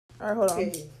All right, hold on.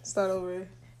 Okay. Start over.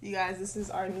 You guys, this is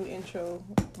our new intro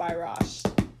by Rosh.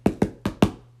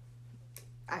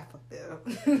 I fucked it up.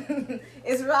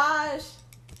 It's Raj.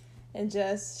 And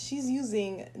Jess, she's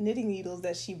using knitting needles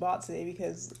that she bought today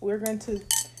because we're going to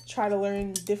try to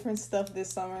learn different stuff this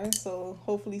summer. So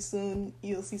hopefully soon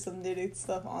you'll see some knitting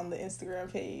stuff on the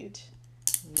Instagram page.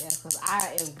 Yeah, because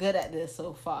I am good at this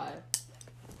so far.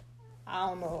 I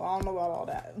don't know about all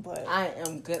that, but I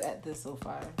am good at this so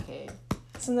far, okay?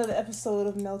 it's another episode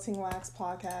of Melting Wax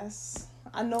Podcast.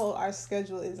 I know our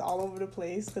schedule is all over the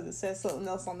place because it says something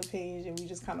else on the page and we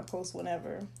just kind of post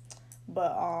whenever.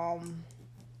 But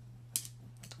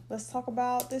let's talk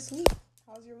about this week.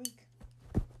 How's your week?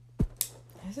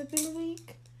 Has it been a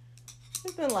week?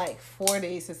 It's been like 4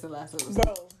 days since the last episode.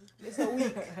 Bro, it's a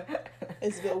week.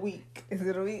 It's been a week. Is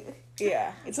it a week?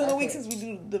 Yeah, it's been a week Okay. since we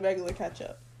do the regular catch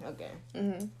up. Okay.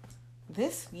 Mm-hmm.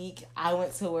 This week, I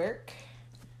went to work.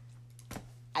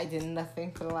 I did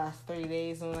nothing for the last 3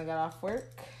 days when I got off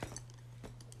work.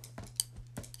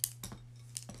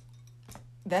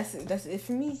 That's it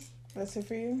for me. That's it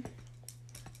for you.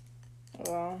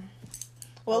 Well,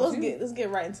 How's let's get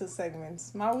right into the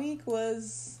segments. My week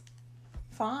was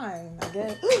fine, I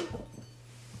guess.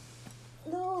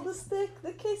 No,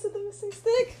 the case of the missing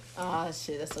stick. Ah,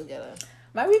 shit, that's so ghetto.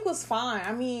 My week was fine.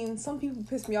 I mean, some people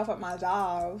pissed me off at my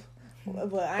job,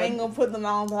 but I ain't gonna put them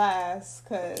on blast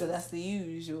because So that's the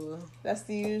usual. that's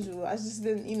the usual. I just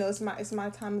been, it's my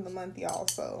time of the month, y'all.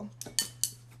 So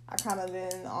I kind of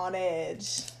been on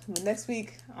edge. But next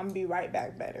week I'm gonna be right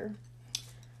back better.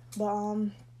 But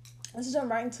let's jump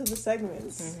right into the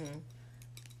segments.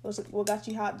 Mm-hmm. What got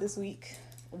you hot this week?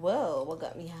 Well, what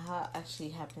got me hot actually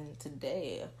happened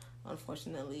today.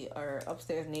 Unfortunately, our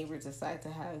upstairs neighbors decided to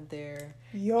have their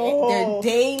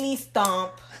daily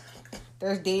stomp.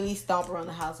 There's daily stomp around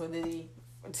the house where they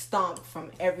stomp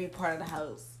from every part of the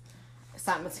house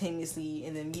simultaneously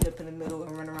and then meet up in the middle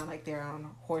and run around like they're on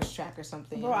a horse track or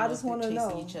something. Bro, I just want to know.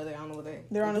 chasing each other. I don't know what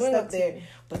They're on a doing step up there, team.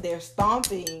 but they're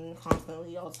stomping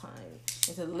constantly all the time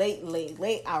into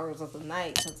late hours of the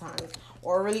night sometimes,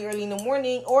 or really early in the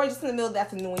morning, or just in the middle of the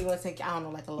afternoon when you want to take, I don't know,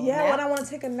 like a little Yeah, nap. when I want to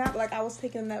take a nap, like I was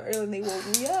taking a nap earlier and they woke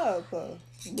me up.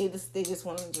 They just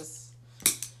want to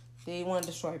they want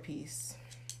to destroy peace.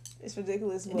 It's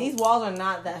ridiculous. But These walls are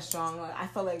not that strong. Like I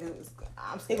feel like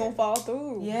I'm they scared. gonna fall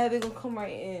through. Yeah, they're gonna come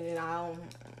right in, and I don't.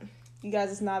 You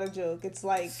guys, it's not a joke. It's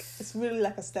really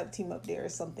like a step team up there or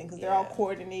something because they're all Yeah.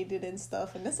 coordinated and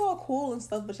stuff, and it's all cool and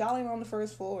stuff. But y'all ain't on the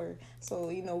first floor, so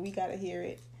we gotta hear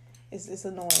it. It's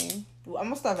annoying. I'm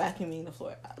gonna start vacuuming the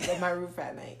floor, my roof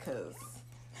at night, cause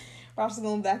Ross is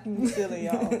gonna vacuum the ceiling,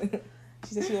 y'all.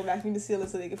 She said she gonna vacuum the ceiling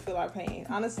so they can feel our pain.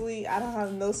 Honestly, I don't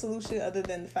have no solution other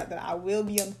than the fact that I will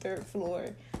be on the third floor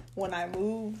when I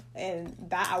move, and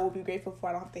that I will be grateful for.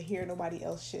 I don't have to hear nobody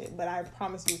else shit. But I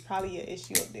promise you, it's probably an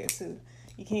issue up there too.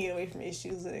 You can't get away from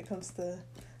issues when it comes to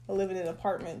living in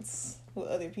apartments with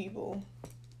other people.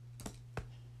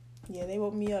 Yeah, they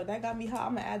woke me up. That got me hot.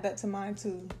 I'm gonna add that to mine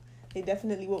too. They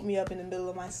definitely woke me up in the middle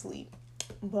of my sleep.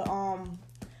 But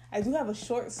I do have a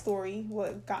short story,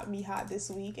 what got me hot this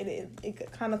week, and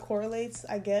it kind of correlates,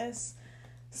 I guess.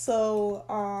 So,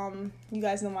 you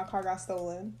guys know my car got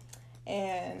stolen,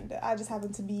 and I just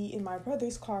happened to be in my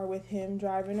brother's car with him,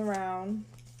 driving around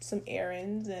some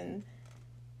errands, and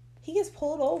he gets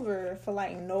pulled over for,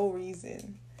 like, no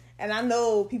reason. And I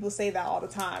know people say that all the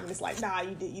time, and it's like, nah,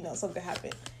 you did, something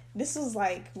happened. This was,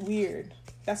 like, weird.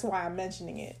 That's why I'm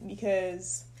mentioning it,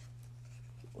 because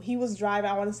he was driving,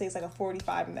 I want to say it's like a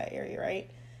 45 in that area,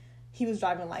 right? He was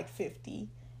driving like 50.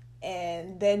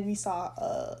 And then we saw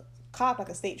a cop, like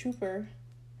a state trooper,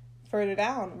 further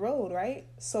down the road, right?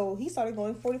 So he started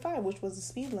going 45, which was the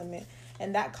speed limit.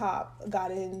 And that cop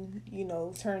got in,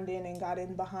 turned in and got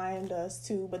in behind us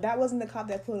too. But that wasn't the cop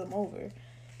that pulled him over.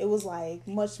 It was like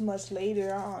much, much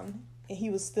later on. And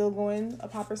he was still going a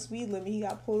proper speed limit. He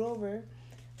got pulled over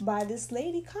by this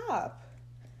lady cop.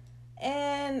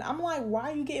 And I'm like, why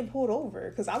are you getting pulled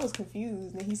over? Because I was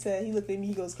confused. And he looked at me,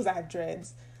 he goes, because I have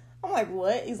dreads. I'm like,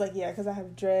 what? He's like, yeah, because I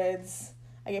have dreads.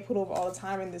 I get pulled over all the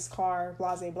time in this car,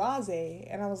 blase, blase.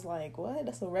 And I was like, what?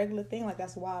 That's a regular thing? Like,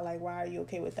 that's why. Like, why are you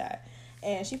okay with that?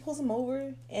 And she pulls him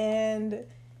over, and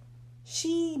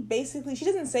she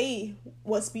doesn't say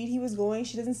what speed he was going.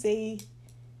 She doesn't say,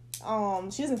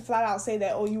 she doesn't flat out say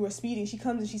that, oh, you were speeding. She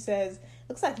comes and she says,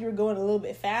 looks like you were going a little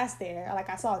bit fast there. Like,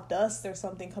 I saw dust or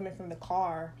something coming from the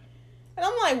car. And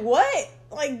I'm like, what?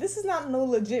 Like, this is not no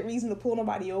legit reason to pull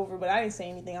nobody over, but I didn't say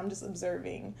anything. I'm just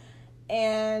observing.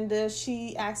 And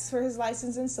she asks for his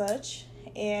license and such,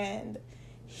 and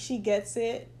she gets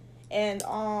it. And,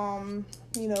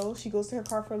 she goes to her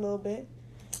car for a little bit.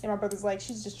 And my brother's like,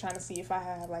 she's just trying to see if I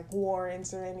have, like,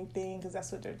 warrants or anything, because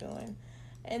that's what they're doing.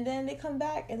 And then they come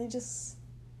back, and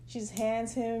she just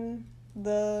hands him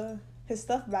his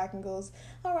stuff back and goes,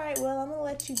 all right, well, I'm going to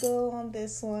let you go on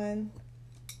this one.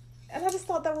 And I just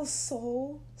thought that was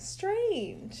so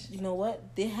strange. You know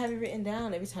what? They have it written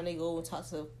down every time they go and talk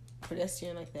to a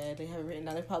pedestrian like that. They have it written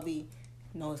down. They probably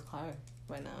know his car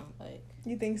right now. Like,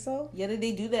 you think so? Yeah,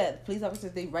 they do that. Police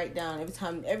officers, they write down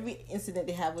every incident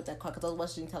they have with that car. Because I was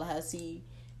watching Tallahassee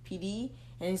PD,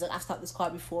 and he's like, I've stopped this car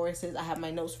before. It says, I have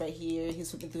my notes right here.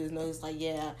 He's flipping through his notes. He's like,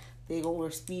 yeah, they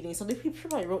were speeding. So they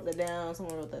probably wrote that down.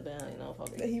 Someone wrote that down, you know,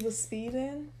 probably. That he was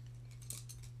speeding?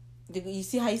 You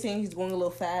see how he's saying he's going a little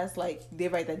fast? Like, they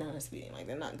write that down as speeding. Like,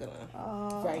 they're not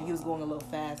gonna. Right, he was going a little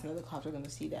fast, and other cops are gonna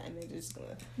see that, and they're just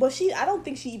gonna. But I don't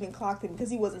think she even clocked him because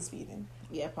he wasn't speeding.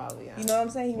 Yeah, probably. Yeah. You know what I'm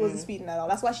saying? He wasn't speeding at all.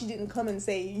 That's why she didn't come and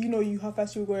say, you know, how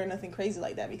fast you were going or nothing crazy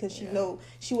like that, because she know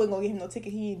she wasn't gonna give him no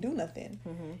ticket. He didn't do nothing.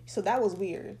 Mm-hmm. So that was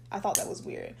weird. I thought that was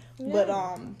weird. Yeah.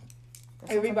 But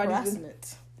everybody's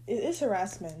harassment. It is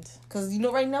harassment. Because, you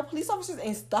know, right now, police officers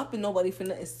ain't stopping nobody for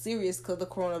nothing serious because of the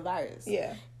coronavirus.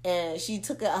 Yeah. And she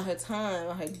took it out her time,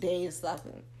 out her day of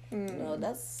stopping. You know,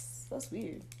 that's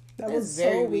weird. That was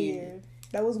very weird.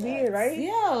 That was weird, right?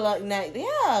 Yeah, like,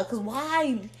 because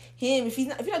why him? If you're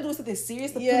not doing something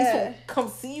serious, the police won't come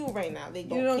see you right now. You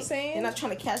know what I'm saying? They're not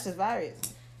trying to catch this virus.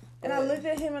 And I looked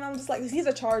at him and I'm just like, he's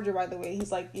a Charger, by the way.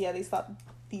 He's like, yeah, they stopped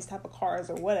these type of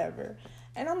cars or whatever.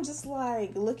 And I'm just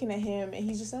like looking at him, and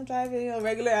he's just, I'm driving, you know,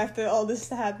 regular after all this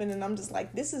happened, and I'm just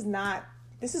like, this is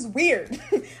weird.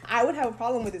 I would have a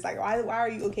problem with this. Like, why are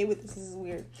you okay with this? This is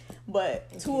weird.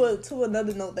 But to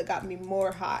another note that got me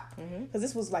more hot, because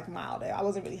this was like mild. I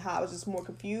wasn't really hot. I was just more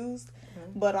confused.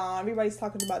 But everybody's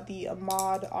talking about the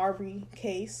Ahmaud Arbery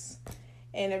case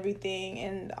and everything,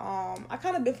 and I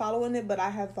kind of been following it, but I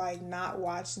have like not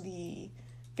watched the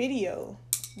video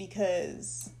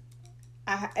because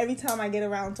every time I get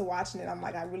around to watching it, I'm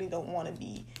like, I really don't want to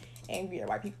be angry at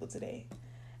white people today.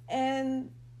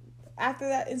 And after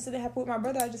that incident happened with my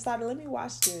brother, I just decided, let me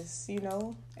watch this, you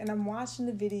know? And I'm watching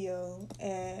the video,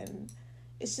 and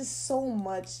it's just so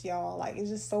much, y'all. Like, it's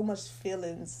just so much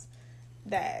feelings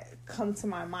that come to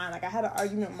my mind. Like, I had an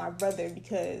argument with my brother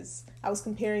because I was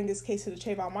comparing this case to the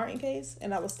Trayvon Martin case,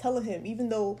 and I was telling him, even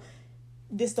though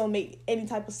this don't make any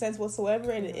type of sense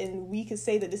whatsoever, and we could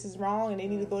say that this is wrong and they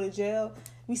need to go to jail,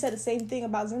 we said the same thing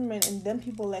about Zimmerman, and them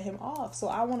people let him off. So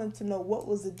I wanted to know what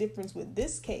was the difference with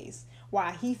this case,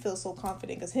 why he feels so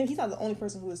confident, because he's not the only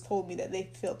person who has told me that they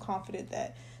feel confident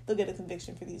that they'll get a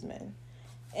conviction for these men.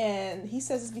 And he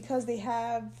says it's because they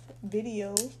have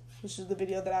video, which is the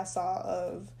video that I saw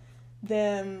of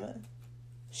them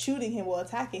shooting him,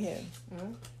 attacking him.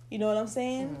 You know what I'm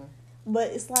saying?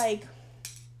 But it's like,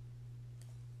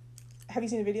 have you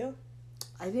seen the video?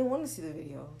 I didn't want to see the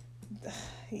video.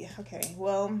 Yeah, okay.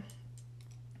 Well,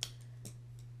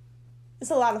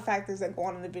 it's a lot of factors that go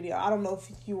on in the video. I don't know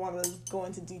if you want to go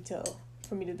into detail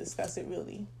for me to discuss it,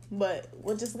 really. But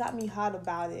what just got me hot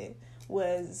about it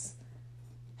was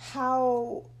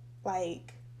how,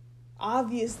 like,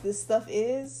 obvious this stuff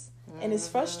is. And it's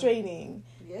frustrating.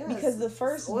 Yeah. Because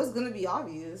it's always going to be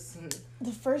obvious.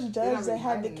 The first judge that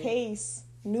had the case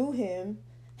knew him,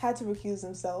 had to recuse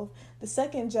himself. The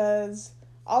second judge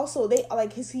also,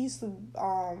 he used to,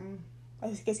 I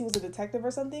guess he was a detective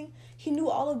or something. He knew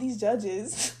all of these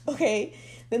judges, okay?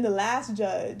 Then the last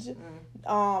judge,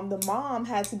 the mom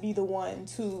had to be the one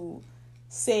to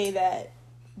say that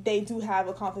they do have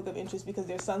a conflict of interest because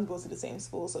their son goes to the same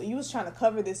school. So you was trying to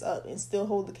cover this up and still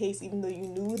hold the case even though you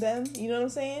knew them. You know what I'm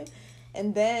saying?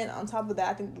 And then on top of that,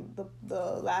 I think the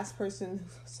last person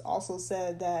also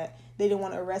said that they didn't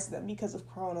want to arrest them because of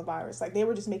coronavirus. Like, they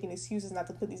were just making excuses not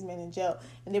to put these men in jail.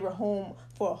 And they were home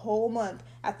for a whole month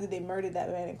after they murdered that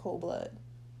man in cold blood.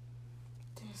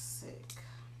 They're sick.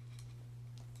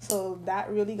 So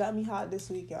that really got me hot this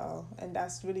week, y'all. And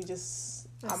that's really just...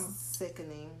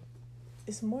 sickening.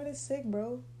 It's more than sick,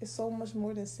 bro. It's so much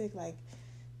more than sick. Like,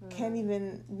 don't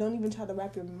even try to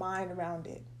wrap your mind around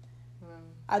it.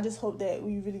 I just hope that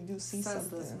we really do see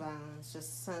senseless something. Violence,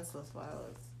 just senseless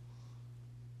violence.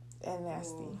 And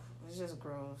nasty. Ooh, it's just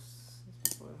gross.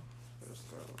 It's just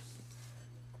gross.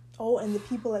 Oh, and the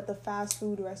people at the fast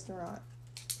food restaurant.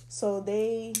 So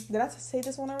did I say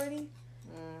this one already?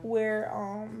 Where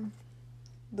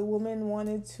the woman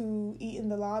wanted to eat in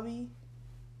the lobby?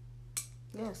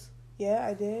 Yes. Yeah,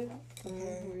 I did.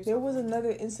 Okay. There was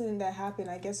another incident that happened.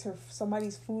 I guess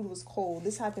somebody's food was cold.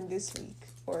 This happened this week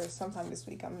or sometime this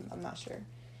week. I'm not sure.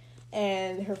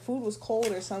 And her food was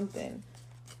cold or something.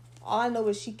 All I know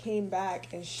is she came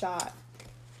back and shot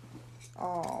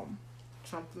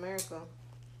Trump America.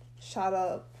 shot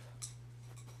up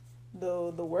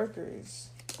the workers.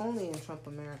 Only in Trump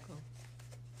America.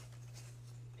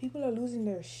 People are losing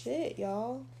their shit,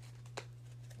 y'all.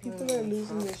 People are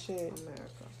losing their shit.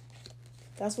 America.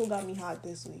 That's what got me hot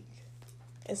this week.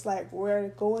 It's like we're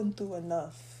going through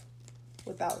enough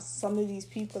without some of these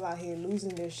people out here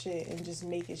losing their shit and just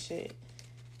making shit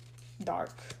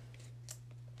dark.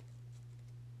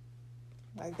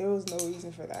 Like, there was no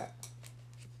reason for that.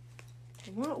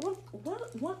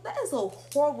 What? That is a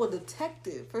horrible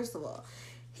detective, first of all.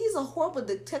 He's a horrible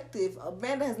detective. A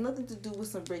man that has nothing to do with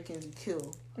some break-ins and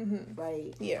kill. Mm-hmm.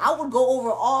 Right? Yeah. I would go over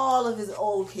all of his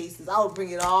old cases. I would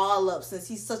bring it all up since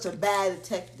he's such a bad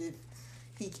detective.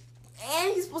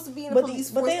 He's supposed to be in the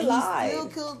police force. But they lied. He still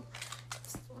killed.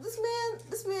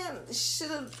 This man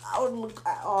should have. I would look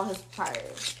at all his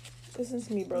prior. Listen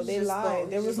to me, bro. They lied.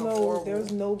 There was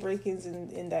no break-ins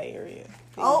in that area.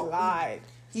 They lied.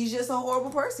 He's just a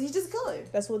horrible person. He's just a killer.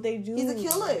 That's what they do. He's a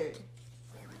killer.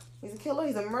 He's a killer.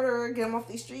 He's a murderer. Get him off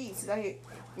these streets. He's out here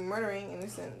murdering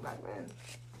innocent black men.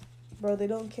 Bro, they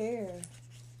don't care.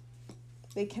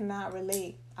 They cannot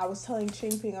relate. I was telling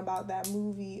Ching Ping about that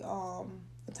movie, A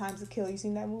Time to Kill. You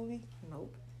seen that movie?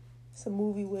 Nope. It's a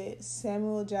movie with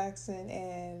Samuel Jackson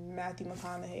and Matthew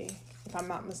McConaughey, if I'm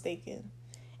not mistaken.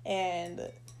 And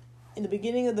in the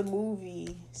beginning of the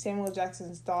movie, Samuel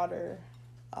Jackson's daughter,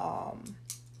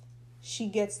 she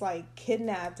gets like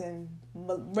kidnapped and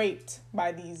raped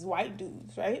by these white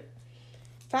dudes, right?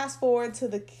 Fast forward to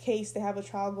the case, they have a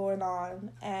trial going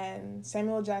on, and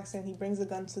Samuel Jackson, he brings a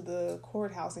gun to the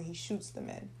courthouse and he shoots the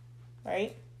men,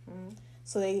 right? Mm-hmm.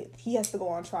 So he has to go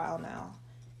on trial now.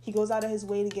 He goes out of his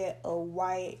way to get a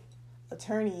white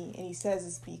attorney, and he says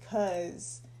it's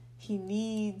because he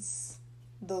needs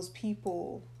those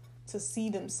people to see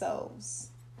themselves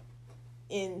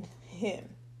in him.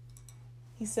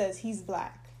 He says he's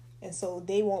black, and so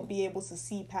they won't be able to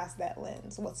see past that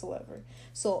lens whatsoever.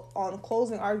 So on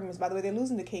closing arguments, by the way, they're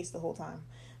losing the case the whole time,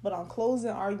 but on closing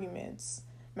arguments,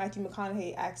 Matthew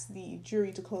McConaughey asks the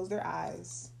jury to close their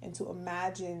eyes and to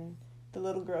imagine the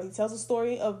little girl. He tells a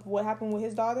story of what happened with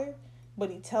his daughter,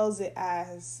 but he tells it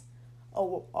as a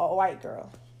white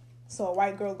girl. So a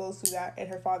white girl goes through that, and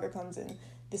her father comes in.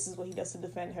 This is what he does to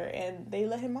defend her, and they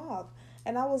let him off.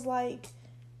 And I was like,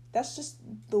 that's just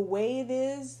the way it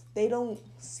is. They don't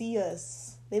see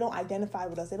us. They don't identify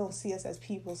with us. They don't see us as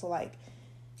people. So like,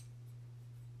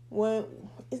 when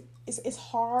it's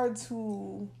hard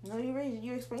to. No,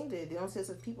 you explained it. They don't see us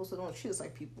as people, so they don't treat us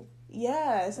like people.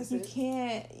 Yeah, it's like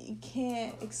you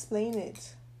can't explain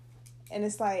it, and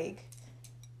it's like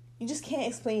you just can't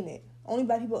explain it. Only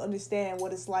black people understand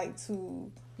what it's like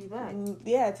to be black.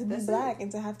 Yeah, to be black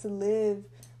and to have to live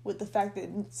with the fact that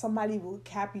somebody will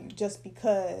cap you just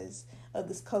because of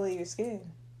this color of your skin.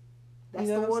 That's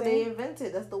the what they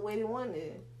invented. That's the way they wanted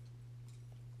it.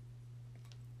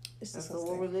 That's the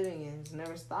world we're living in. It's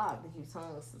never stopped. They keep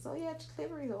telling us, so yeah,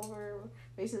 slavery's over,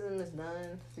 racism is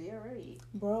done. So yeah, right.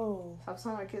 Bro. Stop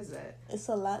telling our kids that. It's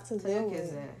a lot to deal with.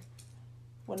 Kids that.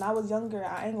 When I was younger,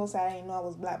 I ain't gonna say I didn't know I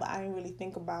was black, but I didn't really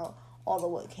think about all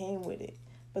of what came with it.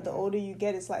 But the older you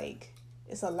get, it's like,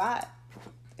 it's a lot.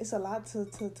 It's a lot to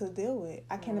deal with.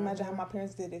 I can't imagine how my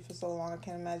parents did it for so long. I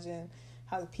can't imagine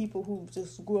how the people who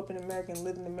just grew up in America and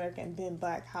lived in America and been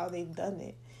black, how they've done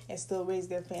it and still raise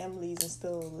their families and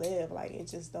still live. Like, it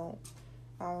just I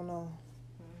don't know.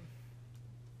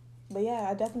 But yeah,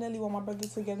 I definitely want my brother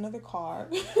to get another car.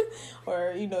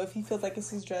 Or, if he feels like it's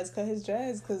his dreads, cut his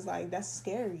dreads. Because, like, that's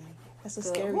scary. That's a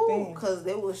scary thing. Because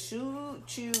they will shoot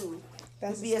you.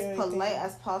 That's to be as polite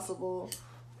as possible,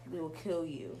 they will kill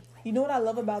you. You know what I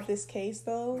love about this case,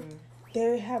 though?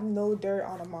 They have no dirt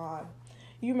on Ahmaud.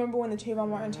 You remember when the Trayvon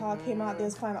Martin trial came out? They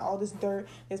was finding all this dirt.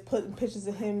 They was putting pictures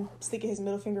of him sticking his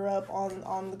middle finger up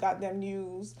on the goddamn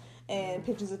news. And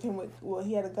pictures of him with,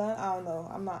 he had a gun? I don't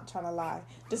know. I'm not trying to lie.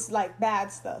 Just, like,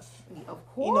 bad stuff. Of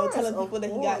course. Telling people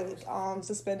that he got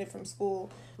suspended from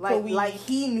school. Like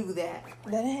he knew that.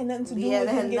 That had nothing to do with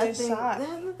him getting shot. That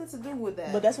had nothing to do with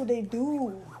that. But that's what they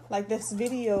do. Like, this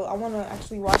video, I want to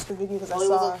actually watch the video because I saw. It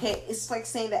was okay. It's like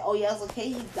saying that, it was okay,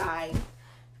 he died.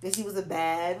 Because he was a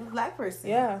bad black person.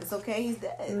 Yeah. It's okay, he's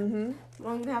dead. Mm-hmm. You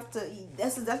don't even have to.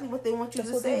 That's exactly what they want you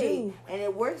to say. And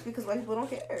it works because white people don't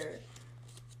care.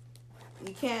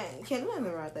 You can't do anything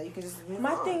about that. You can just move on.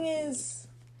 My thing is,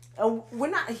 we're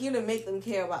not here to make them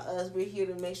care about us. We're here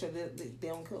to make sure that they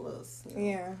don't kill us.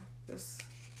 Yeah.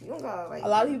 You don't gotta, a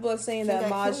lot of people are saying that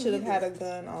Ahmaud should have had a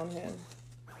gun on him.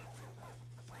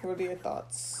 What are your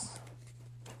thoughts?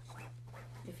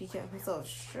 If he kept himself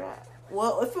strapped.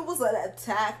 Well, if it was an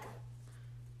attack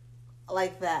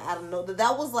like that, I don't know.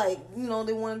 That was like,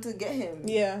 they wanted to get him.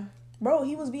 Yeah. Bro,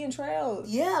 he was being trailed.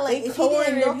 Yeah, like, they if he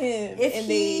didn't know him, if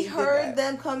he heard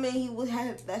them coming, he would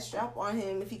have that strap on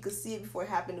him. If he could see it before it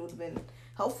happened, it would have been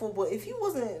helpful. But if he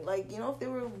wasn't, like, you know, if they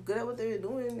were good at what they were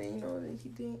doing, then, you know, then he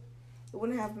didn't, it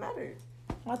wouldn't have mattered.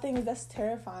 My thing is, that's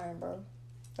terrifying, bro.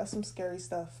 That's some scary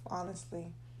stuff,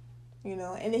 honestly. You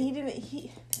know, and then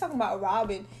he's talking about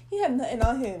robbing. He had nothing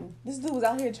on him. This dude was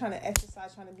out here trying to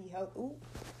exercise, trying to be healthy. Ooh,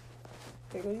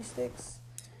 there go these sticks.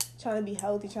 Trying to be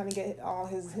healthy, trying to get all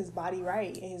his body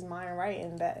right and his mind right,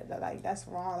 and that like that's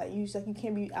wrong. Like you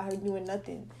can't be out here doing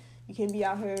nothing. You can't be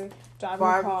out here driving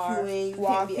a car,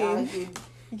 walking.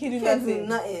 You can't do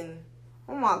nothing.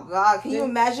 Oh my God! Can you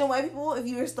imagine white people if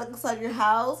you were stuck inside your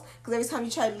house? Because every time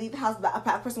you try to leave the house,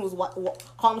 a person was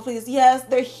calling the police. Yes,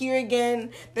 they're here again.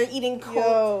 They're eating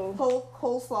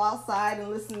coleslaw outside and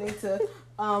listening to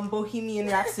Bohemian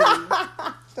Rhapsody.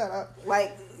 Shut up!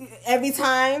 Like every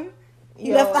time.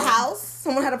 You left the house?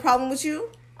 Someone had a problem with you?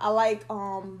 I like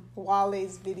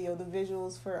Wale's video, the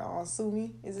visuals for Sue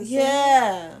Me. Is it Sue Me?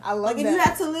 Yeah. I love like that. If you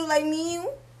had to live like me,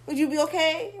 would you be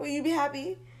okay? Would you be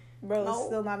happy? Bro, no. It's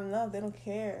still not enough. They don't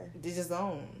care. They just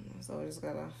don't. So I just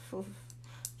gotta try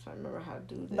to remember how to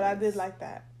do this. But I did like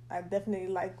that. I definitely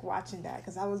like watching that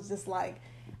because I was just like,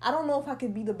 I don't know if I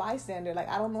could be the bystander. Like,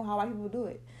 I don't know how white people do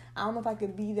it. I don't know if I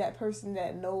could be that person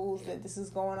that knows that this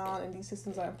is going on and these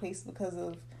systems are in place because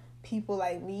of people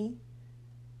like me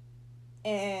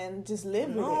and just live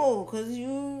with it. No, because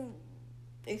you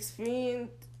experience...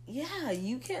 Yeah,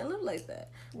 you can't live like that.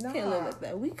 You can't live like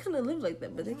that. We couldn't live like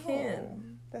that, but they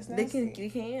can. That's nasty. They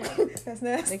can. That's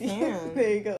nasty. They can. There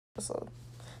you go. So,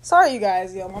 sorry, you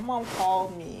guys. Yo, my mom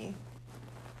called me.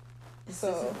 This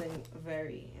is something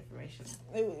very informational.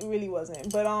 It really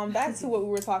wasn't. But back to what we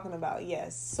were talking about.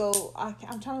 Yes. So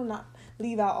I'm trying to not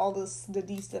leave out all the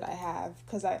deets that I have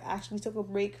because I actually took a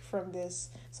break from this,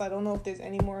 so I don't know if there's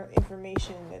any more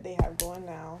information that they have going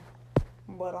now.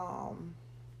 But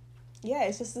yeah,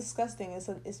 it's just disgusting.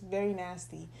 It's very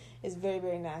nasty. It's very,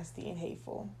 very nasty and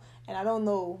hateful. And I don't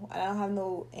know. I don't have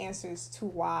no answers to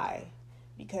why,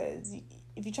 because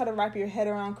if you try to wrap your head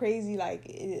around crazy, like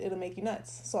it'll make you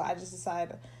nuts. So I just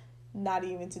decided not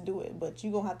even to do it. But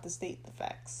you're gonna have to state the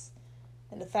facts,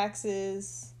 and the facts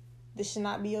is this should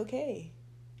not be okay.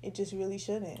 It just really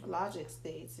shouldn't. Logic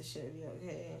states it shouldn't be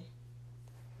okay.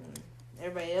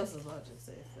 Everybody else's logic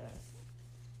says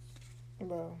that.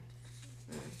 Bro.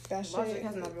 That logic shit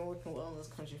has not been working well in this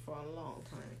country for a long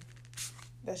time.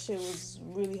 That shit was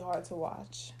really hard to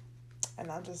watch. And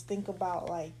I just think about,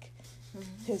 like,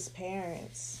 his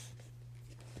parents,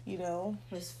 you know?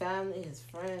 His family, his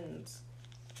friends.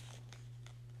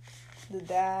 The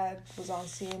dad was on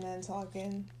CNN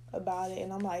talking about it,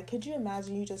 and I'm like, could you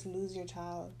imagine you just lose your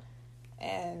child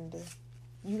and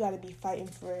you got to be fighting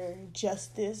for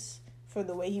justice for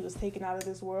the way he was taken out of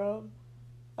this world?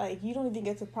 Like, you don't even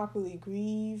get to properly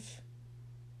grieve.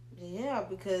 Yeah,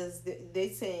 because they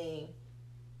saying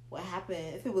what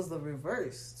happened if it was the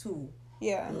reverse too.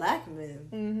 Yeah, black men.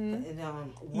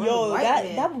 Mm-hmm. Yo,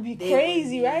 that would be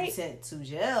crazy, right? Sent to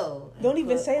jail. Don't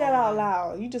even say that out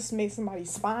loud. You just made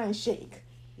somebody's spine shake.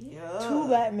 Yeah. 2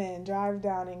 black men drive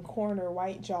down and corner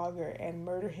white jogger and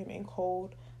murder him in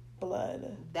cold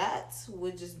blood. That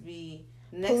would just be...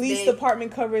 Police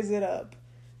department covers it up.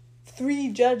 3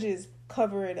 judges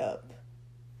cover it up.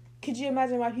 Could you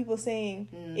imagine why people saying,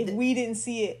 if we didn't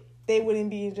see it, they wouldn't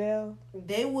be in jail?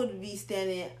 They would be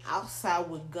standing outside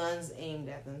with guns aimed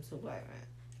at them, 2 black men.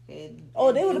 They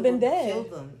would have been dead. Killed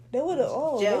them. They would have.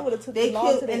 They would have took the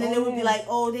law to their and then own they would hands. be like,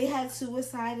 "Oh, they had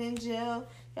suicide in jail."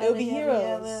 They would be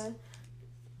heroes.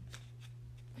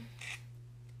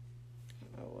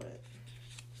 Or what?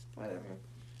 Whatever.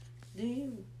 Do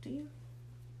you?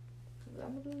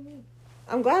 I'm gonna do me.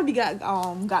 I'm glad we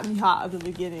got me hot at the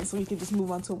beginning, so we can just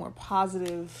move on to a more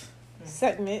positive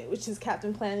segment, which is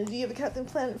Captain Planet. Do you have a Captain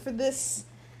Planet for this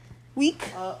week?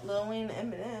 Lil Wayne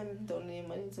and Eminem donated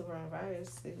money to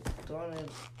coronavirus. They donated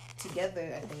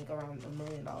together, I think, around $1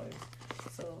 million.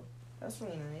 So that's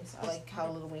really nice. I like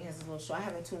how Lil Wayne has his little show. I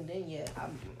haven't tuned in yet.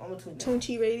 I'm gonna tune in.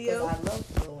 Tunchi Radio. Because I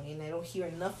love Lil Wayne. I don't hear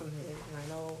enough from him, and I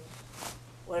know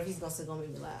whatever he's gonna make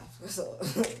me laugh. So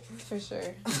for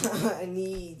sure, I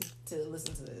need to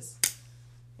listen to this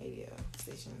radio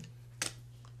station.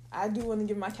 I do want to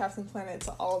give my Captain Planet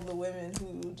to all of the women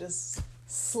who just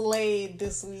slayed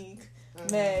this week.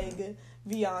 Meg,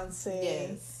 Beyonce,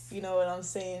 yes. You know what I'm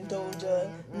saying, Doja,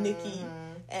 Nicki,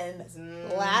 and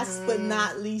last but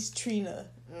not least, Trina.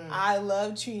 I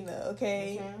love Trina,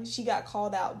 okay? She got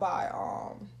called out by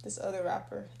this other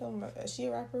rapper. Don't remember, is she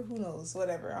a rapper? Who knows?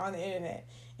 Whatever, on the internet.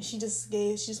 And she just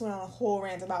went on a whole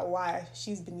rant about why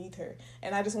she's beneath her.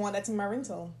 And I just want that to my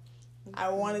ringtone. I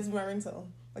want it to be my ringtone.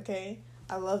 Okay,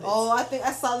 I love it. Oh, I think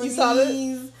I saw the You saw it?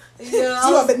 Yeah,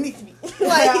 you are beneath me.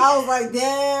 I was like,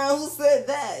 damn, who said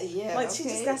that? Yeah, like she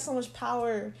just got so much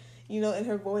power, in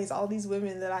her voice. All these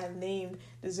women that I have named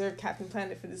deserve Captain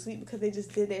Planet for this week because they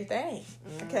just did their thing.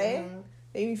 Okay,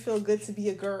 made me feel good to be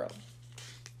a girl.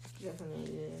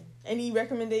 Definitely, yeah. Any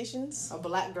recommendations? A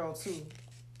black girl too.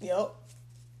 Yep.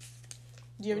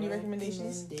 Do you have any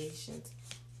recommendations?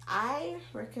 I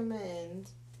recommend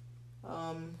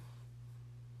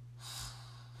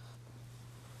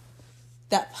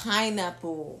that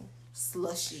pineapple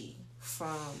slushie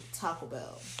from Taco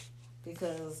Bell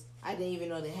because I didn't even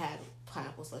know they had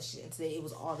pineapple slushie, and today it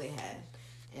was all they had.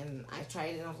 And I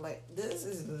tried it and I was like, this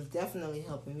is definitely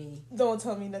helping me. Don't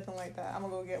tell me nothing like that. I'm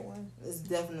gonna go get one. It's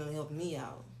definitely helping me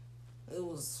out. It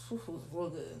was real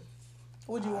good.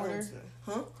 What'd you order?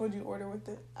 What'd you order with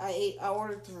it? I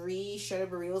ordered 3 shredded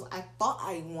burritos. I thought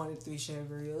I wanted 3 shredded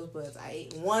burritos, but I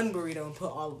ate 1 burrito and put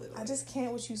all of it on. I just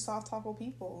can't with you soft taco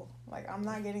people. Like I'm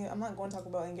not going to Taco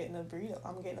Bell and getting a burrito.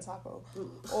 I'm getting a taco.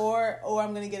 Or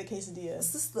I'm gonna get a quesadilla.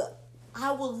 It's just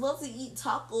I would love to eat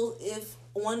tacos if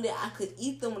one day I could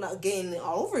eat them without getting it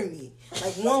all over me.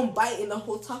 Like one bite and the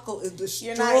whole taco is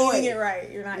destroyed. You're not eating it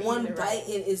right. One bite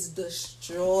and it's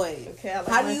destroyed. Okay,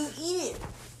 how do you eat it?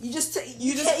 You just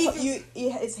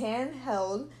it's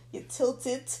handheld. You tilt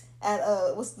it at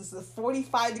a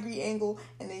 45-degree angle,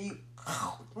 and then you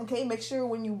make sure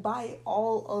when you bite,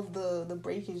 all of the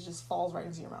breakage just falls right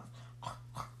into your mouth.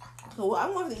 So I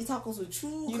want to eat tacos with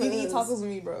you. You need to eat tacos with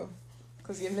me, bro.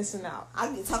 Because you're missing out.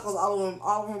 I get tacos all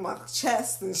over my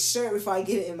chest and shirt before I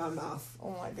get it in my mouth.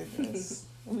 Oh my goodness.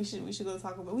 we should go to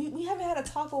Taco Bell. We haven't had a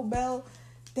Taco Bell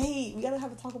date. We gotta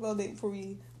have a Taco Bell date before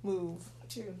we move.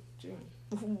 True.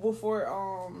 Before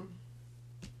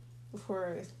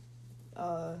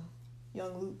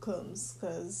young Luke comes,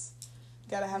 because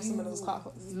gotta have some of those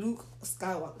tacos. Luke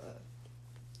Skywalker.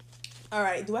 All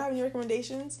right. Do I have any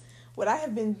recommendations? What I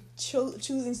have been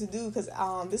choosing to do, because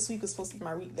this week was supposed to be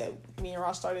my week that me and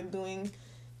Ross started doing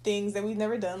things that we've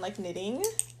never done, like knitting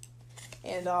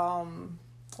and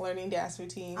learning dance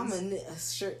routines. I'm gonna knit a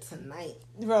shirt tonight.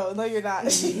 Bro, no you're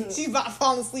not. She's about to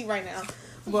fall asleep right now.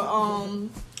 But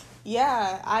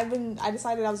yeah, I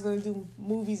decided I was gonna do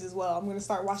movies as well. I'm gonna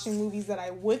start watching movies that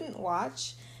I wouldn't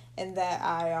watch and that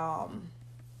I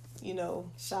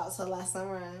Shout out to Last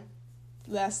Samurai.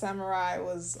 Last Samurai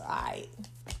was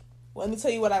Well, let me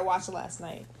tell you what I watched last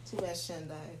night. Too bad Shen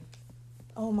died.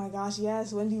 Oh my gosh,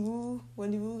 yes, Wendy Wu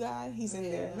guy, he's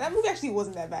in there. That movie actually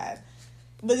wasn't that bad.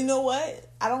 But you know what?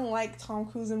 I don't like Tom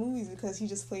Cruise in movies because he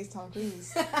just plays Tom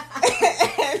Cruise.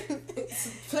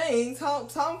 Playing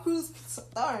Tom Cruise,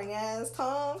 starring as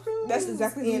Tom Cruise. That's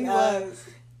exactly who he was.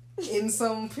 In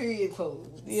some period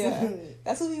clothes. Yeah.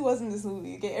 That's who he was in this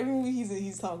movie. Okay, every movie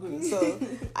he's Tom Cruise. So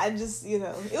I just, it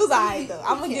was alright though.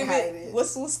 I'm gonna give it. What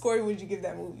score would you give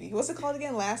that movie? What's it called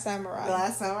again? Last Samurai.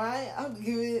 Last Samurai. I'll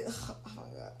give it. Oh my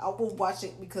god. I will watch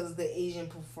it because the Asian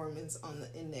performance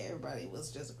in there, everybody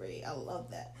was just great. I love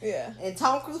that. Yeah. And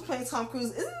Tom Cruise playing Tom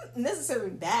Cruise isn't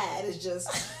necessarily bad. It's just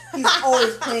he's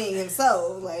always playing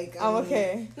himself. Like I'm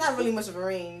okay. Not really much of a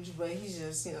range, but he's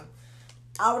just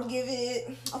I'll probably give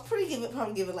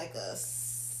it like a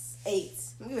 8.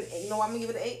 I'm gonna give it 8. You know why I'm gonna give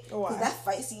it an 8? Because that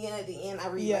fight scene at the end, I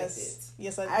really liked it.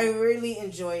 Yes, I did. I really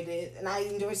enjoyed it, and I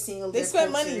enjoyed seeing they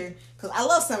spent money because I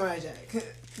love Samurai Jack.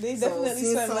 They definitely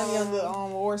spent money on the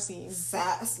war scenes.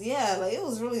 Yeah, like it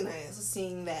was really nice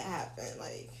seeing that happen.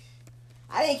 Like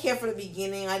I didn't care for the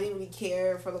beginning. I didn't really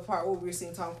care for the part where we were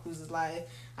seeing Tom Cruise's life.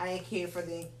 I didn't care for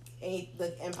the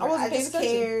Empire. I just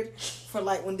cared for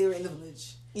like when they were in the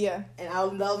village. Yeah. And I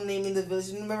love naming the village.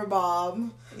 Remember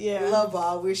Bob? Yeah. I love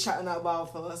Bob. We were shouting out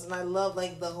Bob for us. And I love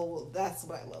like that's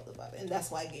what I loved about it. And that's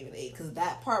why I gave it 8. Because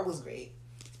that part was great.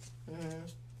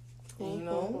 Mm-hmm.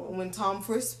 And, when Tom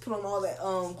first put on all that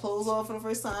clothes on for the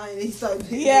first time. And he started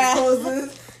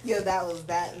clothes. Yeah, that was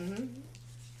that. Mm-hmm.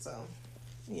 So.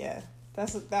 Yeah.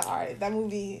 Alright. That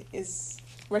movie is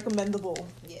recommendable.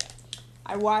 Yeah.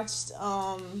 I watched,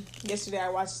 yesterday I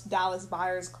watched Dallas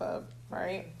Buyers Club.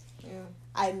 Right? Yeah.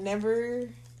 I'd never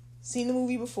seen the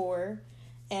movie before,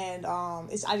 and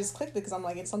I just clicked it because I'm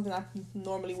like, it's something I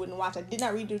normally wouldn't watch. I did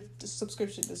not read the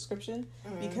description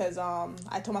because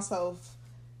I told myself,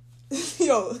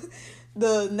 the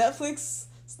Netflix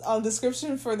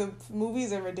description for the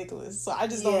movies are ridiculous, so I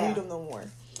just don't read them no more.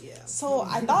 Yeah. So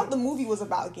I thought the movie was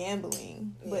about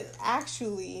gambling, but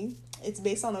actually it's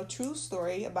based on a true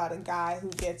story about a guy who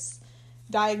gets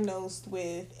diagnosed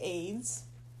with AIDS.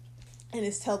 And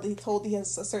he's told he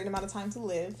has a certain amount of time to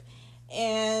live.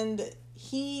 And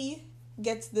he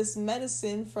gets this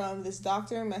medicine from this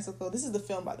doctor in Mexico. This is the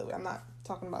film, by the way. I'm not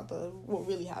talking about what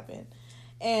really happened.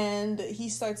 And he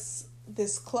starts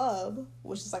this club,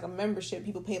 which is like a membership.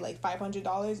 People pay like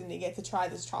 $500 and they get to try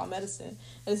this trial medicine.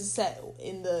 And this is set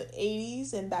in the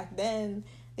 80s, and back then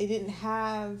they didn't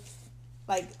have,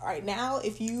 like, right now,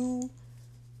 if you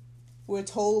were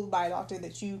told by a doctor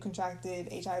that you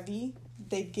contracted HIV,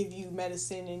 they'd give you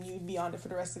medicine and you'd be on it for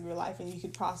the rest of your life, and you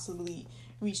could possibly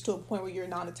reach to a point where you're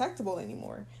non-detectable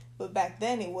anymore. But back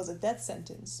then it was a death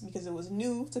sentence because it was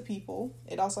new to people.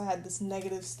 It also had this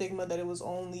negative stigma that it was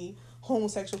only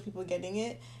homosexual people getting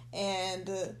it, and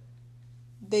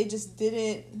they just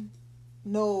didn't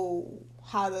know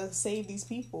how to save these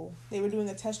people. They were doing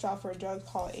a test trial for a drug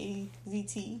called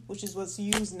AZT, which is what's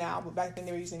used now, but back then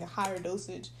they were using a higher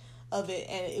dosage of it,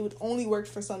 and it would only work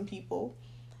for some people.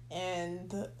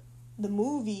 And the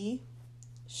movie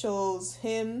shows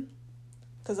him,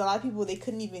 because a lot of people, they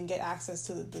couldn't even get access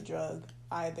to the drug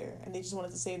either, and they just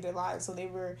wanted to save their lives, so they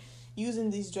were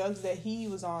using these drugs that he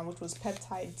was on, which was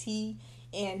peptide T,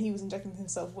 and he was injecting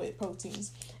himself with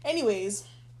proteins. Anyways,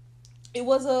 it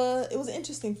was an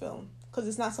interesting film, because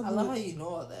it's not something... I love how you know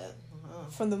all that. Uh-huh.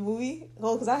 From the movie?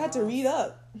 Well, because I had to read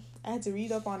up. I had to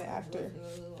read up on it after.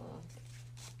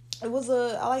 It was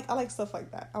I like stuff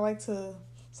like that. I like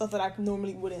stuff that I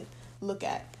normally wouldn't look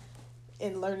at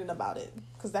in learning about it,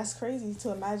 because that's crazy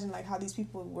to imagine, like, how these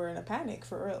people were in a panic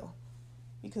for real,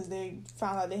 because they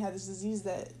found out they had this disease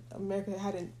that America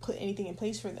hadn't put anything in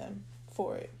place for them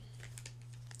for it.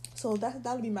 So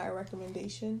that'll be my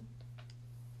recommendation.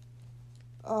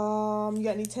 You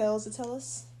got any tales to tell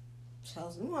us?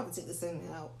 Chelsea, we want to take this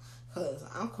segment out because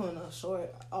I'm coming up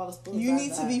short. All the stories you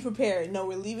need to be prepared. No,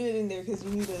 we're leaving it in there because you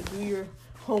need to do your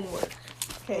homework.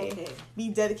 Okay. Be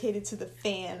dedicated to the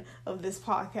fan of this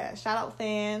podcast. Shout out,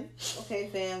 fan. Okay,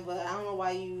 fan, but I don't know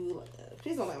why you...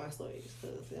 please don't like my stories,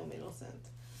 because they don't make no sense.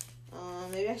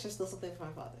 Maybe I should steal something from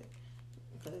my father.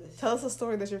 Tell us a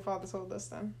story that your father told us,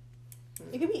 then.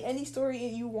 It could be any story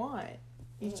you want.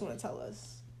 You just want to tell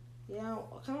us. Yeah,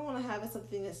 I kind of want to have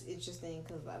something that's interesting,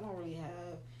 because I don't really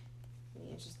have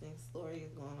any interesting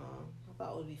stories going on. I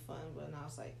thought it would be fun, but now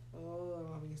it's like, oh, I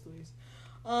don't have any stories.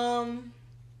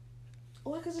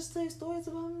 Or I could just tell you stories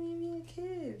about me being a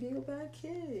kid, being a bad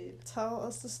kid. Tell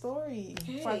us the story.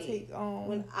 Okay. If I take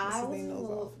when I was a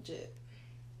little legit,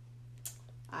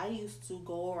 I used to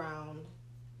go around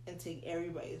and take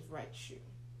everybody's right shoe.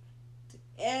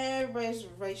 Everybody's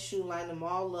right shoe, line them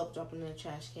all up, drop it in a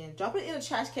trash can. Drop it in a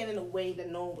trash can in a way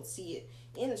that no one would see it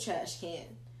in a trash can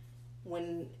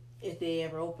if they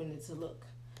ever opened it to look.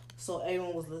 So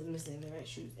everyone was missing their right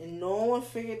shoes. And no one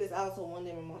figured this out until one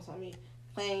day my mom saw me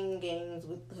playing games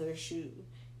with her shoe,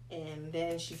 and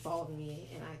then she followed me,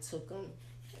 and I took them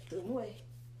and threw them away.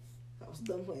 I was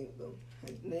done playing with them. I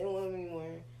didn't want them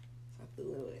anymore, so I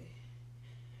threw it away.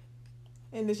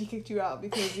 And then she kicked you out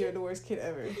because you're the worst kid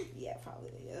ever. Yeah,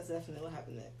 probably. Yeah, that's definitely what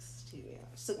happened next. She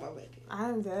took my blanket.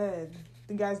 I'm dead.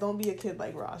 The guys, don't be a kid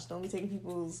like Rosh. Don't be taking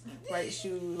people's right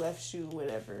shoe, left shoe,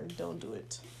 whatever. Don't do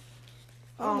it.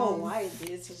 I don't know why I did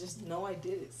it. I just know I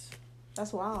did it.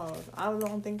 That's wild. I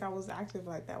don't think I was active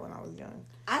like that when I was young.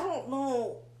 I don't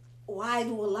know why I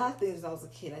do a lot of things when I was a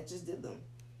kid. I just did them.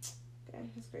 Okay,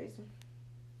 that's crazy.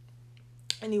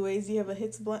 Anyways, do you have a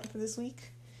hits blunt for this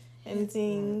week?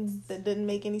 Anything that didn't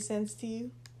make any sense to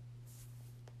you?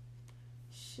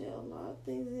 Shit, a lot of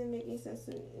things didn't make any sense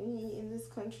to me in this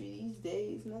country these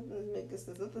days. Nothing's making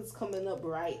sense. Nothing's coming up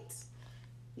right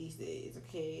these days,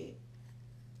 okay?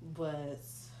 But,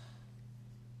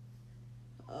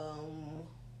 I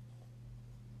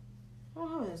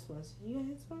don't have a hits blunt. You got a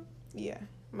hits blunt? Yeah.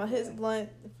 My hits blunt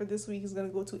for this week is going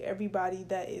to go to everybody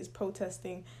that is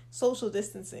protesting social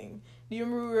distancing. Do you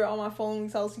remember we were on my phone, we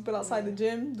saw people outside the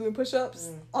gym doing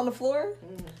push-ups on the floor?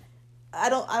 I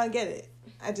don't get it.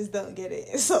 I just don't get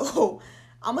it. So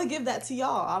I'm going to give that to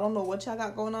y'all. I don't know what y'all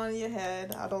got going on in your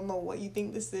head. I don't know what you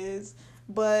think this is.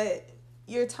 But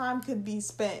your time could be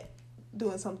spent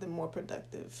doing something more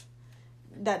productive.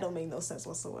 That don't make no sense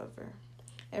whatsoever.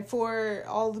 And for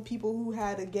all the people who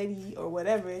had a Getty or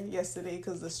whatever yesterday,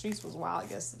 because the streets was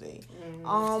wild yesterday,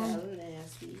 y'all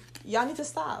need to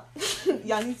stop.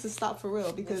 Y'all need to stop for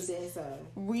real, because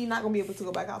we not going to be able to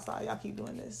go back outside. Y'all keep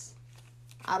doing this.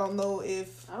 I don't know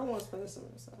if... I don't want to spend the summer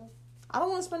inside. I don't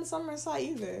want to spend the summer inside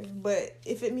either. But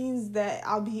if it means that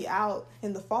I'll be out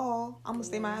in the fall, I'm going to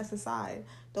stay my ass inside.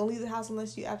 Don't leave the house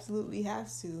unless you absolutely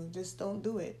have to. Just don't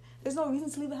do it. There's no reason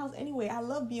to leave the house anyway. I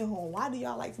love being home. Why do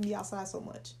y'all like to be outside so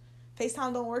much?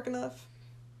 FaceTime don't work enough?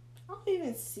 I don't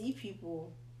even see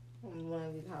people when I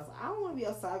leave the house. I don't want to be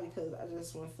outside because I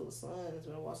just want to feel the sun. I just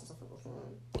want to watch stuff for the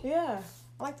sun. Yeah.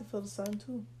 I like to feel the sun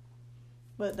too.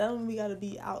 But then we gotta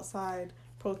be outside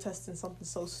protesting something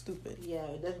so stupid. Yeah,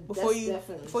 before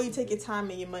you take your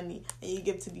time and your money and you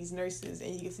give to these nurses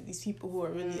and you give to these people who are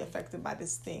really affected by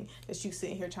this thing that you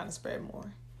sitting here trying to spread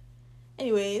more.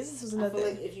 Anyways, this was another. I feel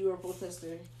like if you were a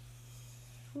protester,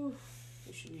 you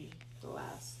should be the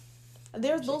last.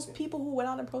 There's those people who went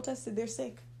out and protested. They're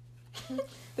sick.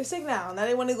 They're sick now. Now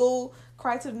they want to go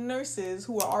cry to the nurses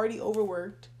who are already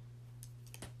overworked.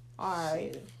 All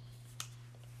right.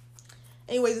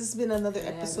 Anyways, this has been another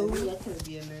episode. I couldn't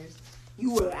be a nurse.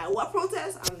 You were at what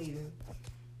protest? I'm leaving.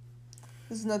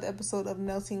 This is another episode of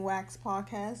Melting Wax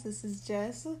Podcast. This is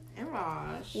Jess. And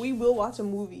Raj. We will watch a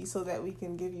movie so that we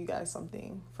can give you guys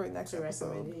something for the next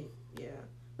episode. Yeah.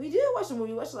 We did watch a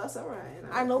movie. We watched Last Samurai.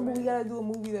 I know, but we gotta do a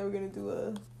movie that we're gonna do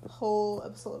a whole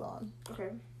episode on. Okay.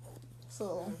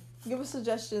 So, give us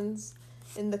suggestions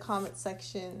in the comment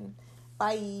section.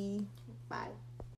 Bye. Bye.